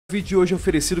O vídeo de hoje é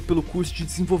oferecido pelo curso de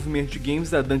desenvolvimento de games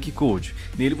da Dunk Code.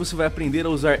 Nele você vai aprender a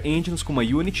usar engines como a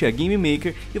Unity e a Game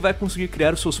Maker e vai conseguir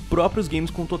criar os seus próprios games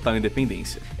com total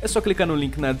independência. É só clicar no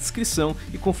link na descrição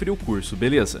e conferir o curso,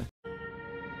 beleza?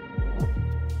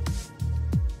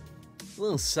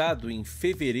 Lançado em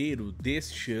fevereiro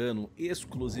deste ano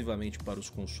exclusivamente para os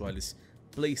consoles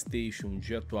PlayStation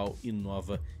de atual e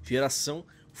nova geração,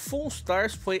 Fundo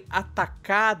foi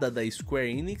atacada da Square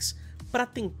Enix para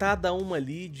tentar dar uma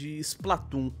ali de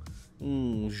SPLATOON,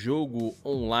 um jogo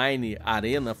online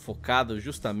arena focado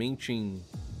justamente em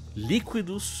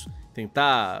líquidos,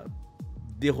 tentar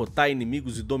derrotar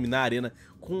inimigos e dominar a arena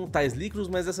com tais líquidos,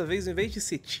 mas dessa vez, em vez de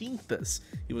ser tintas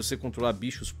e você controlar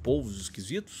bichos polvos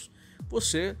esquisitos,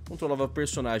 você controlava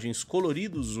personagens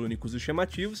coloridos, únicos e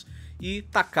chamativos e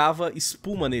tacava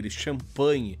espuma neles,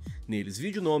 champanhe neles.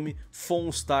 Vídeo nome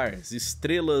Fundo,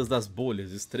 estrelas das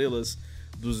bolhas, estrelas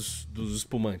dos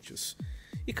espumantes.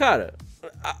 E cara,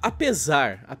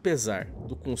 apesar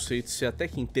do conceito ser até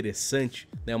que interessante,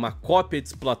 né, uma cópia de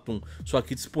SPLATOON, só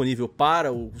que disponível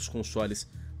para os consoles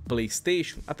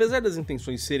PlayStation, apesar das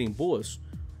intenções serem boas,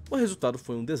 o resultado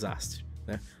foi um desastre,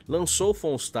 né? Lançou o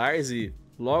Fundo e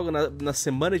logo na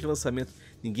semana de lançamento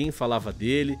ninguém falava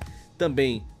dele.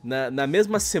 Também, na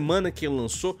mesma semana que ele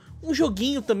lançou, um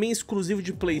joguinho também exclusivo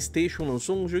de PlayStation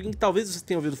lançou, um joguinho que talvez você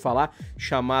tenha ouvido falar,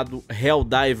 chamado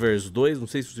Helldivers 2, não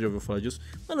sei se você já ouviu falar disso,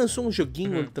 mas lançou um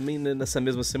joguinho também nessa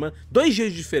mesma semana, 2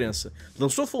 dias de diferença.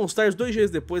 Lançou Fundo, 2 dias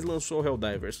depois lançou o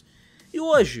Helldivers. E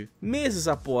hoje, meses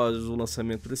após o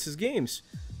lançamento desses games,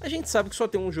 a gente sabe que só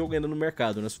tem um jogo ainda no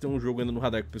mercado, né? Só tem um jogo ainda no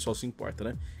radar que o pessoal se importa,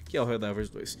 né? Que é o Helldivers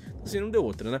 2. Assim, não deu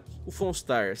outra, né? O Fundo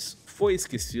foi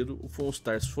esquecido, o Fundo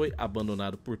foi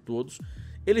abandonado por todos.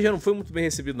 Ele já não foi muito bem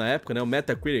recebido na época, né? O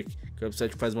Metacritic, que é o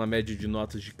website que faz uma média de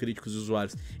notas de críticos e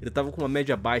usuários, ele tava com uma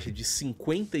média baixa de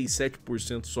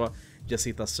 57% só de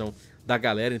aceitação da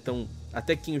galera. Então,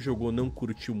 até quem jogou não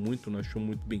curtiu muito, não achou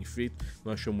muito bem feito,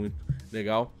 não achou muito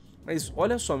legal. Mas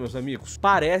olha só, meus amigos,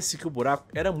 parece que o buraco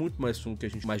era muito mais fundo do que a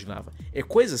gente imaginava. É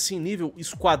coisa assim, nível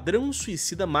Esquadrão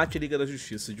Suicida mate a Liga da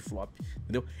Justiça de flop,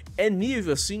 entendeu? É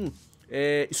nível assim,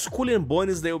 Skull and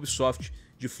Bones da Ubisoft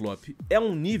de flop. É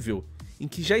um nível em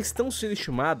que já estão sendo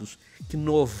estimados que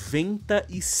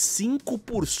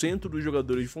 95% dos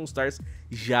jogadores de Fundo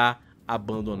já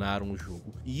abandonaram o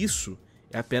jogo. E isso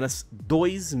é apenas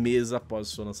 2 meses após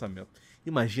o seu lançamento.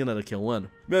 Imagina daqui a um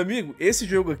ano. Meu amigo, esse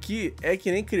jogo aqui é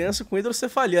que nem criança com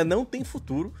hidrocefalia, não tem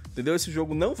futuro, entendeu? Esse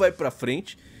jogo não vai pra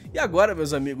frente. E agora,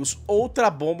 meus amigos,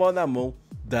 outra bomba na mão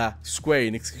da Square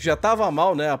Enix, que já tava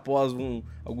mal, né, após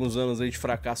alguns anos aí de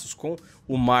fracassos com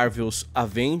o Marvel's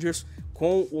Avengers,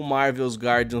 com o Marvel's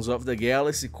Guardians of the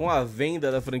Galaxy, com a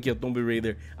venda da franquia Tomb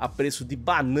Raider a preço de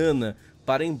banana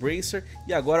para Embracer,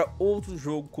 e agora outro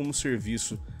jogo como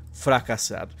serviço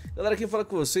fracassado. Galera, quem fala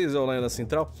com vocês é o Lion da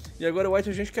Central, e agora White,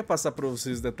 a gente quer passar para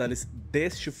vocês os detalhes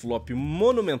deste flop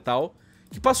monumental,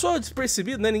 que passou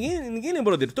despercebido, né? Ninguém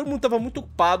lembrou dele, todo mundo tava muito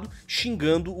ocupado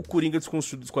xingando o Coringa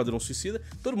desconstruído do Esquadrão Suicida,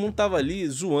 todo mundo tava ali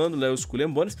zoando, né, os Skull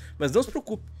and Bones, mas não se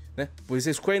preocupe, né? Pois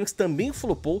a Square Enix também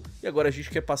flopou e agora a gente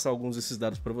quer passar alguns desses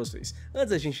dados para vocês. Antes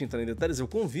da gente entrar em detalhes, eu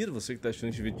convido você que está assistindo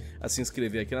este vídeo a se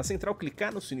inscrever aqui na Central,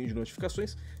 clicar no sininho de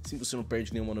notificações, assim você não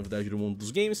perde nenhuma novidade do mundo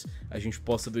dos games. A gente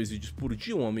posta 2 vídeos por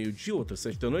dia, um ao meio-dia, outro às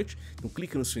 7 da noite, então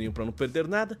clique no sininho para não perder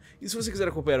nada. E se você quiser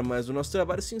acompanhar mais do nosso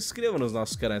trabalho, se inscreva nos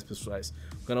nossos canais pessoais,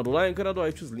 o canal do Lion e o canal do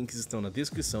White, os links estão na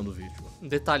descrição do vídeo. Um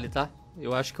detalhe, tá?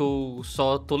 Eu acho que eu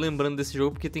só tô lembrando desse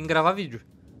jogo porque tem que gravar vídeo.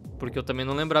 Porque eu também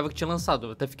não lembrava que tinha lançado.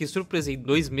 Eu até fiquei surpreso, em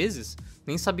 2 meses,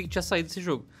 nem sabia que tinha saído esse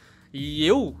jogo. E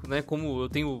eu, né, como eu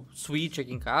tenho Switch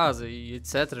aqui em casa e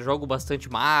etc, jogo bastante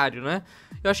Mario, né?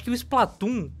 Eu acho que o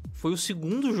SPLATOON foi o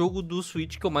segundo jogo do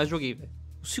Switch que eu mais joguei, velho.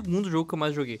 O segundo jogo que eu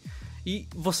mais joguei. E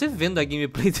você vendo a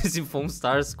gameplay desse Fundo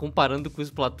comparando com o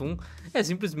SPLATOON, é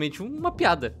simplesmente uma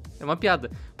piada. É uma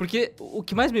piada. Porque o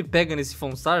que mais me pega nesse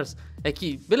Fundo é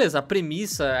que, beleza, a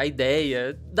premissa, a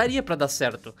ideia, daria pra dar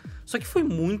certo. Só que foi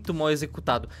muito mal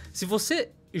executado. Se você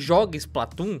joga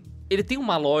SPLATOON, ele tem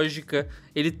uma lógica,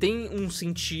 ele tem um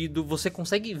sentido, você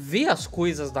consegue ver as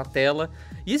coisas na tela.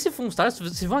 E esse Fundo, se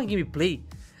você vê uma gameplay,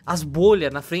 as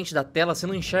bolhas na frente da tela, você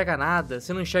não enxerga nada,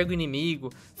 você não enxerga o inimigo,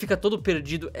 fica todo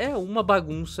perdido, é uma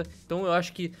bagunça. Então eu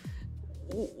acho que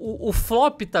o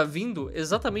flop tá vindo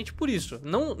exatamente por isso.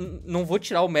 Não vou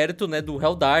tirar o mérito, né, do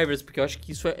Helldivers, porque eu acho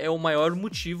que isso é o maior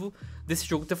motivo desse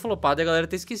jogo ter flopado e a galera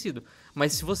ter esquecido.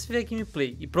 Mas se você ver a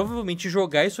gameplay e provavelmente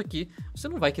jogar isso aqui, você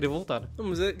não vai querer voltar, né? Não,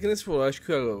 mas é que nem você falou, eu acho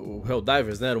que o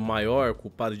Helldivers, né, era o maior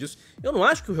culpado disso. Eu não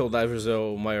acho que o Helldivers é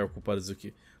o maior culpado disso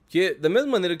aqui. Porque da mesma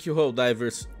maneira que o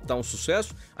Helldivers tá um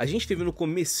sucesso, a gente teve no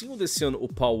comecinho desse ano o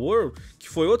Palworld, que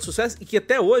foi outro sucesso e que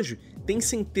até hoje tem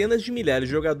centenas de milhares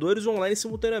de jogadores online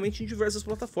simultaneamente em diversas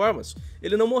plataformas.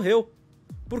 Ele não morreu.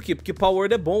 Por quê? Porque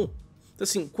Palworld é bom. Então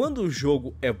assim, quando o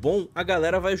jogo é bom, a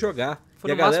galera vai jogar. Foi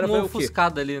e a no galera máximo vai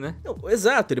ofuscada ali, né? Não,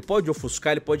 exato, ele pode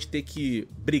ofuscar, ele pode ter que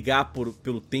brigar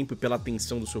pelo tempo e pela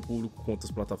atenção do seu público com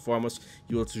outras plataformas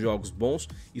e outros jogos bons.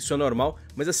 Isso é normal,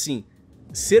 mas assim,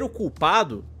 ser o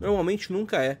culpado normalmente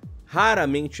nunca é.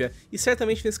 Raramente é. E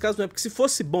certamente nesse caso não é, porque se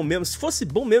fosse bom mesmo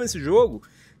esse jogo,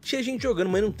 tinha gente jogando,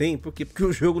 mas não tem. Por quê? Porque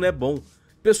o jogo não é bom.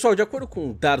 Pessoal, de acordo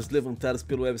com dados levantados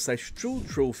pelo website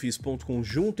TrueTrophies.com,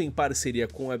 junto em parceria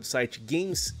com o website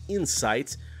Games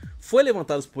Insights, foi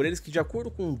levantados por eles que, de acordo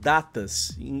com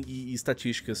datas e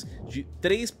estatísticas de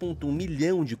 3,1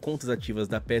 milhão de contas ativas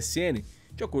da PSN,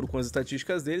 de acordo com as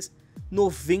estatísticas deles,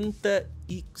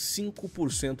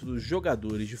 95% dos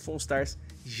jogadores de Funstars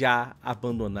já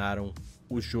abandonaram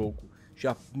o jogo,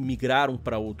 já migraram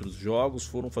para outros jogos,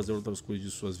 foram fazer outras coisas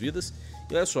de suas vidas.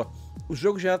 E olha só, o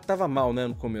jogo já estava mal, né,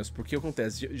 no começo, porque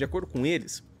acontece, de acordo com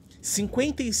eles,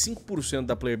 55%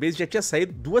 da player base já tinha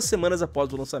saído 2 semanas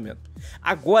após o lançamento.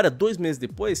 Agora, 2 meses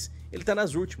depois, ele tá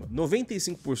nas últimas.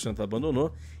 95%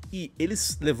 abandonou e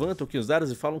eles levantam aqui os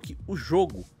dados e falam que o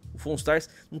jogo, o Funstars,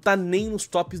 não tá nem nos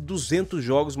top 200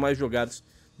 jogos mais jogados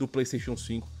do PlayStation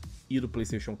 5 e do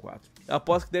PlayStation 4. Eu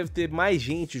aposto que deve ter mais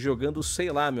gente jogando,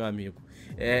 sei lá, meu amigo,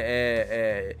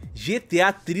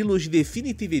 GTA Trilogy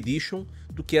Definitive Edition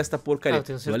do que esta porcaria. Eu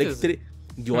tenho certeza.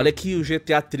 E olha que o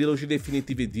GTA Trilogy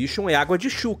Definitive Edition é água de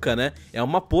chuca, né? É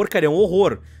uma porcaria, é um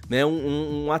horror, né?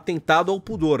 Um atentado ao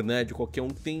pudor, né? De qualquer um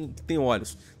que tem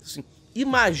olhos. Assim,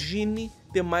 imagine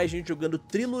ter mais gente jogando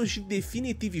Trilogy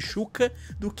Definitive Chuca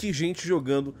do que gente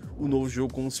jogando o novo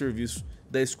jogo como serviço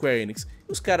da Square Enix.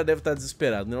 E os caras devem estar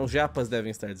desesperados, né? Os japas devem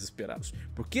estar desesperados.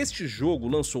 Porque este jogo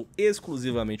lançou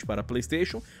exclusivamente para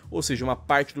PlayStation, ou seja, uma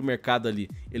parte do mercado ali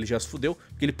ele já se fudeu,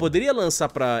 porque ele poderia lançar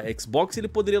para Xbox e ele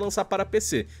poderia lançar para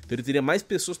PC. Então ele teria mais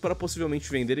pessoas para possivelmente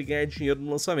vender e ganhar dinheiro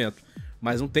no lançamento.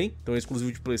 Mas não tem, então é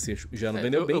exclusivo de PlayStation. Já não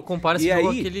vendeu bem. Eu comparo esse jogo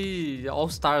àquele All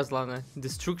Stars lá, né?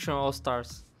 Destruction All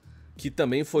Stars. Que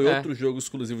também foi outro jogo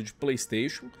exclusivo de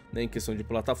PlayStation, né, em questão de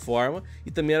plataforma,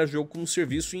 e também era jogo com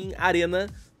serviço em arena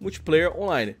multiplayer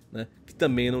online, né, que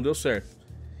também não deu certo.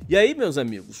 E aí, meus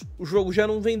amigos, o jogo já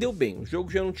não vendeu bem, o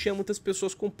jogo já não tinha muitas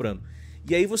pessoas comprando.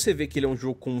 E aí você vê que ele é um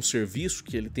jogo com um serviço,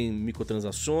 que ele tem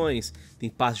microtransações, tem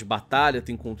passe de batalha,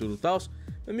 tem conteúdo e tal.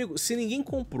 Meu amigo, se ninguém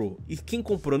comprou e quem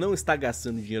comprou não está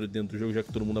gastando dinheiro dentro do jogo, já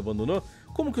que todo mundo abandonou,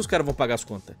 como que os caras vão pagar as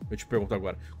contas? Eu te pergunto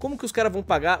agora. Como que os caras vão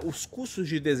pagar os custos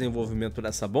de desenvolvimento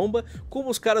dessa bomba? Como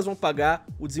os caras vão pagar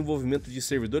o desenvolvimento de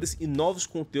servidores e novos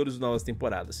conteúdos de novas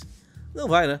temporadas? Não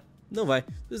vai, né? Não vai.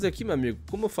 Isso daqui, meu amigo,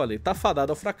 como eu falei, tá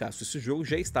fadado ao fracasso. Esse jogo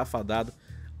já está fadado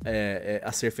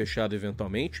a ser fechado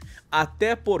eventualmente,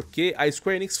 até porque a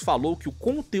Square Enix falou que o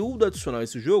conteúdo adicional a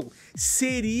esse jogo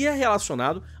seria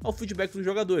relacionado ao feedback dos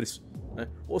jogadores, né?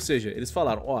 Ou seja, eles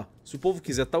falaram, ó, se o povo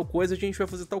quiser tal coisa, a gente vai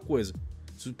fazer tal coisa.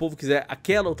 Se o povo quiser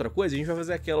aquela outra coisa, a gente vai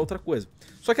fazer aquela outra coisa.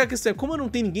 Só que a questão é, como não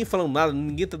tem ninguém falando nada,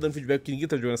 ninguém tá dando feedback, ninguém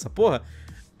tá jogando essa porra,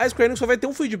 a Square Enix só vai ter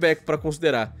um feedback pra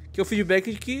considerar, que é o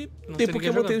feedback de que não tem por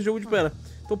que manter esse jogo de pena.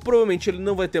 Então provavelmente ele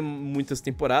não vai ter muitas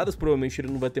temporadas, provavelmente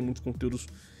ele não vai ter muitos conteúdos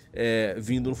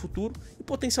vindo no futuro, e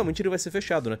potencialmente ele vai ser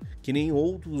fechado, né? Que nem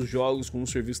outros jogos com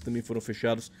serviços também foram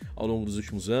fechados ao longo dos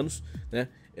últimos anos, né?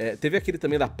 Teve aquele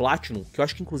também da Platinum, que eu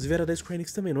acho que inclusive era da Square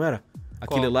Enix também, não era?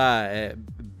 Aquele lá,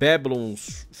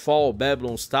 Babylon's Fall,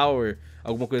 Babylon's Tower,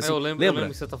 alguma coisa assim. Eu lembro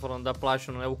que você tá falando da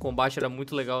Platinum, né? O combate era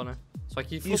muito legal, né? Só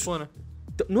que flopou, né?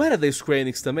 Não era da Square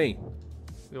Enix também?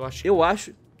 Eu acho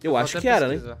que era,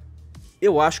 né?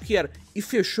 Eu acho que era. E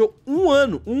fechou um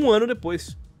ano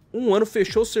depois. Um ano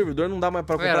fechou o servidor, não dá mais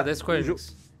pra comprar. Era da Square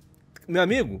Enix. Meu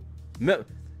amigo,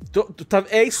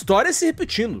 é a história se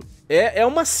repetindo. É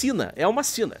uma sina.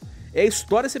 É a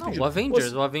história se repetindo.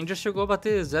 O Avengers chegou a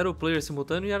bater 0 players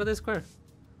simultâneo e era da Square.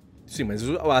 Sim, mas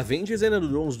o Avengers ainda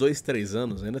durou uns 2, 3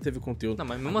 anos, ainda teve conteúdo. Não,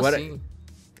 mas mesmo assim...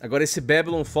 Agora esse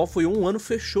Babylon Fall foi um ano,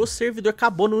 fechou o servidor,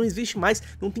 acabou, não existe mais,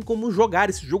 não tem como jogar,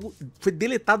 esse jogo foi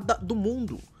deletado do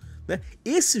mundo, né?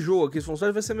 Esse jogo aqui,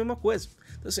 Funstars, vai ser a mesma coisa.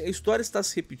 Então assim, a história está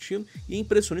se repetindo e é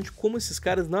impressionante como esses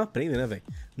caras não aprendem, né, velho?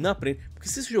 Não aprendem. Porque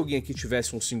se esse joguinho aqui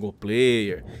tivesse um single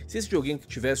player, se esse joguinho aqui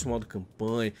tivesse um modo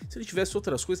campanha, se ele tivesse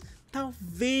outras coisas,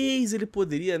 talvez ele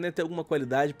poderia, né, ter alguma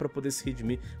qualidade para poder se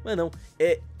redimir. Mas não,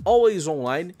 é always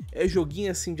online, é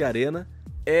joguinho assim de arena,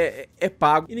 é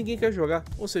pago e ninguém quer jogar.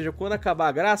 Ou seja, quando acabar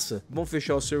a graça, vão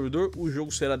fechar o servidor, o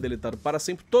jogo será deletado para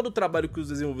sempre. Todo o trabalho que os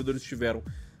desenvolvedores tiveram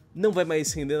não vai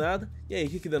mais render nada, e aí o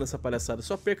que dá nessa palhaçada?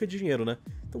 Só perca dinheiro, né?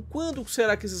 Então quando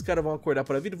será que esses caras vão acordar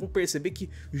para a vida e vão perceber que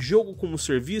jogo como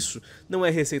serviço não é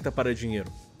receita para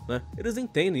dinheiro? Né? Eles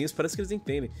entendem isso, parece que eles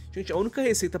entendem. Gente, a única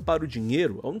receita para o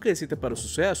dinheiro, a única receita para o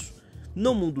sucesso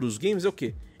no mundo dos games é o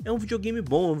quê? É um videogame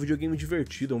bom, é um videogame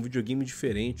divertido, é um videogame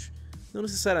diferente. Não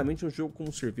necessariamente um jogo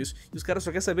como serviço. E os caras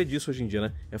só querem saber disso hoje em dia,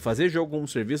 né? É fazer jogo como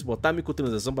serviço, botar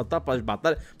microtransação, botar a página de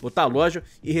batalha, botar a loja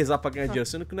e rezar pra ganhar dinheiro.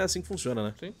 Sendo que não é assim que funciona,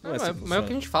 né? Sim. Não é assim que funciona. Mas é o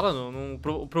que a gente fala,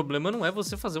 o problema não é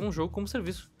você fazer um jogo como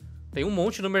serviço. Tem um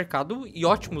monte no mercado e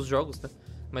ótimos jogos, né?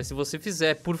 Mas se você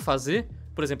fizer por fazer...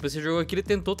 Por exemplo, esse jogo aqui ele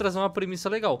tentou trazer uma premissa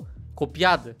legal,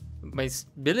 copiada. Mas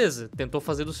beleza, tentou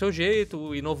fazer do seu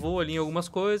jeito, inovou ali em algumas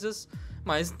coisas,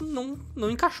 mas não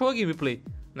encaixou a gameplay,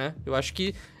 né? Eu acho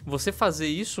que você fazer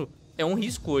isso é um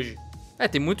risco hoje.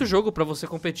 Tem muito jogo pra você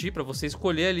competir, pra você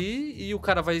escolher ali, e o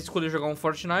cara vai escolher jogar um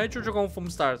Fortnite ou jogar um Foam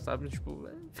Star, sabe? Tipo,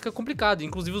 fica complicado.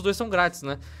 Inclusive os dois são grátis,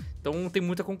 né? Então tem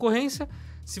muita concorrência.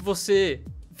 Se você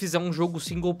fizer um jogo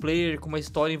single player com uma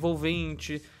história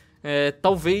envolvente...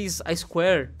 talvez a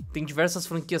Square tem diversas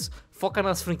franquias, foca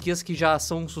nas franquias que já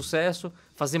são um sucesso,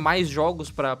 fazer mais jogos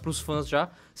para os fãs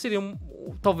já, seria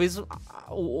talvez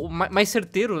o mais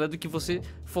certeiro, né, do que você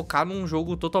focar num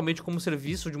jogo totalmente como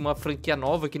serviço de uma franquia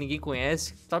nova que ninguém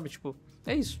conhece, sabe? Tipo,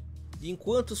 é isso. E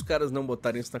enquanto os caras não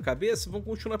botarem isso na cabeça, vão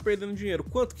continuar perdendo dinheiro.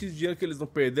 Quanto que dinheiro que eles não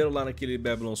perderam lá naquele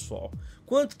Babylon's Fall?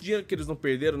 Quanto dinheiro que eles não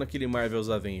perderam naquele Marvel's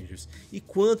Avengers? E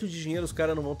quanto de dinheiro os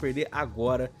caras não vão perder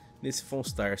agora nesse Foam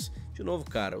Stars? De novo,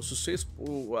 cara, o sucesso,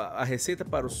 a receita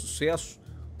para o sucesso,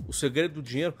 o segredo do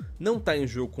dinheiro não está em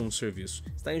jogo como serviço,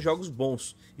 está em jogos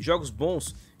bons. E jogos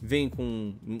bons vêm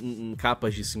com em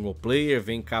capas de single player,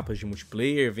 vêm em capas de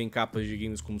multiplayer, vêm em capas de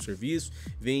games como serviço,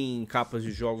 vêm em capas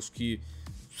de jogos que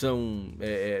são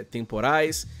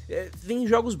temporais, vêm em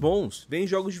jogos bons, vêm em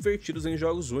jogos divertidos, vêm em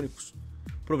jogos únicos.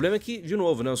 O problema é que, de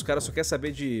novo, né, os caras só querem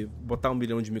saber de botar 1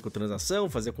 bilhão de microtransação,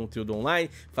 fazer conteúdo online,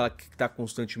 falar que está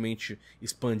constantemente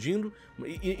expandindo,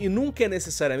 e nunca é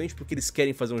necessariamente porque eles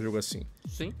querem fazer um jogo assim.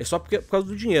 Sim. É só por causa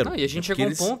do dinheiro. E a gente chegou a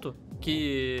um ponto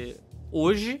que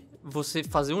hoje você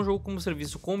fazer um jogo como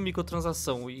serviço com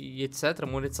microtransação e etc,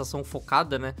 monetização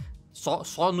focada, né,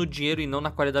 só no dinheiro e não na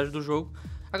qualidade do jogo,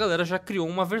 a galera já criou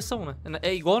uma versão, né?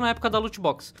 É igual na época da loot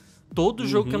box. Todo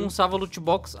jogo que anunciava loot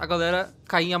box, a galera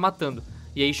caía matando.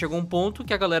 E aí chegou um ponto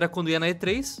que a galera, quando ia na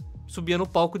E3, subia no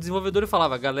palco desenvolvedor e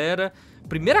falava, galera...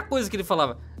 Primeira coisa que ele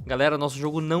falava, galera, nosso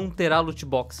jogo não terá loot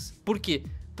box. Por quê?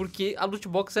 Porque a loot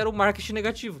box era o marketing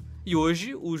negativo. E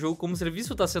hoje, o jogo como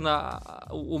serviço tá sendo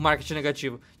o marketing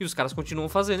negativo. E os caras continuam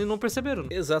fazendo e não perceberam. Né?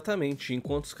 Exatamente.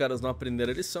 Enquanto os caras não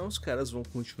aprenderam a lição, os caras vão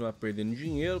continuar perdendo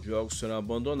dinheiro, jogos serão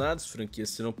abandonados,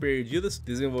 franquias serão perdidas,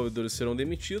 desenvolvedores serão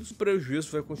demitidos, o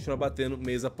prejuízo vai continuar batendo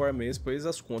mês após mês, pois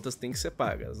as contas têm que ser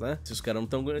pagas, né? Se os caras não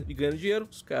estão ganhando dinheiro,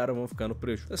 os caras vão ficar no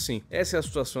prejuízo. Assim, essa é a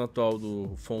situação atual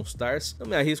do Foam Stars. Não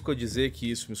me arrisco a dizer que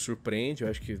isso me surpreende. Eu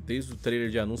acho que desde o trailer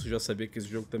de anúncio eu já sabia que esse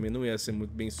jogo também não ia ser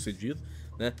muito bem sucedido.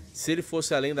 Né? Se ele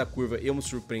fosse além da curva, eu me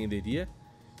surpreenderia.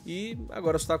 E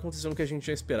agora está acontecendo o que a gente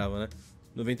já esperava, né?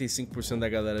 95% da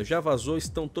galera já vazou,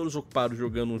 estão todos ocupados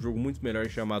jogando um jogo muito melhor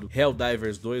chamado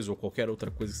Helldivers 2 ou qualquer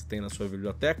outra coisa que você tem na sua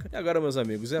biblioteca. E agora, meus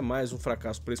amigos, é mais um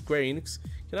fracasso para Square Enix,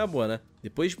 que na boa, né?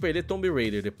 Depois de perder Tomb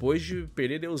Raider, depois de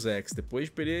perder Deus Ex, depois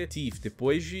de perder Thief,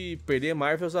 depois de perder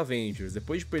Marvel's Avengers,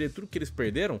 depois de perder tudo que eles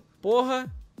perderam,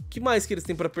 porra, que mais que eles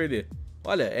têm para perder?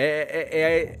 Olha,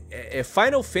 é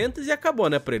Final Fantasy e acabou,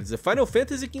 né, pra eles. É Final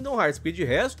Fantasy e Kingdom Hearts, porque de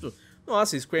resto,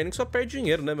 nossa, Square Enix só perde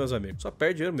dinheiro, né, meus amigos? Só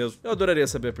perde dinheiro mesmo. Eu adoraria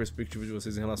saber a perspectiva de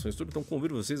vocês em relação a isso tudo, então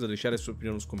convido vocês a deixarem a sua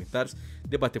opinião nos comentários,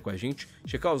 debater com a gente,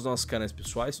 checar os nossos canais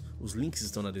pessoais, os links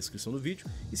estão na descrição do vídeo,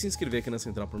 e se inscrever aqui na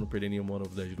central para não perder nenhuma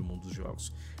novidade do mundo dos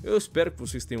jogos. Eu espero que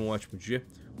vocês tenham um ótimo dia,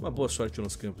 uma boa sorte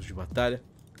nos campos de batalha,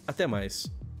 até mais,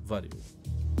 valeu!